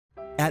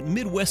At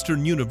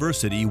Midwestern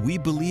University, we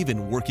believe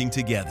in working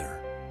together.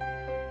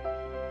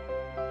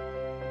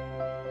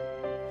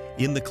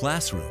 In the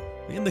classroom,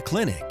 in the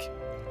clinic,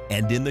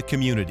 and in the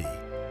community.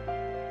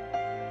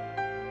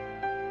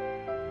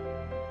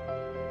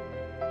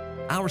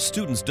 Our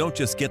students don't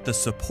just get the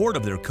support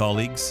of their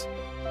colleagues.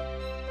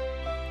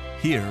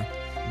 Here,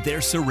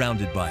 they're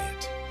surrounded by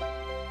it.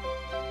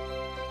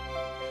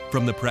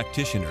 From the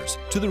practitioners,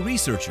 to the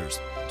researchers,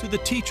 to the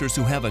teachers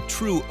who have a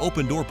true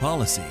open-door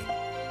policy.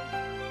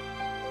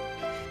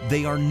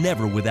 They are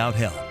never without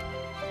help.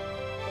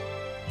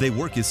 They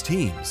work as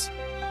teams.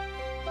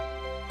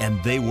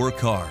 And they work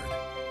hard.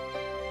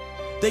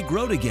 They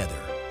grow together,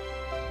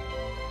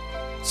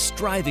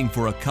 striving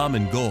for a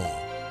common goal.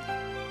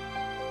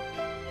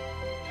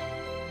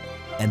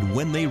 And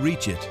when they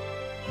reach it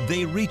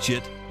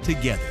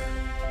together.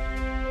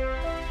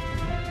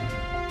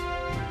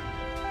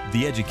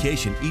 The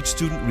education each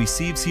student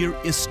receives here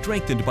is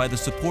strengthened by the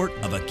support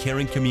of a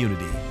caring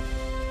community.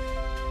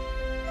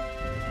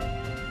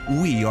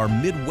 We are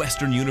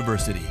Midwestern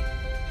University,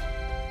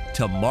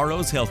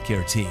 tomorrow's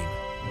healthcare team.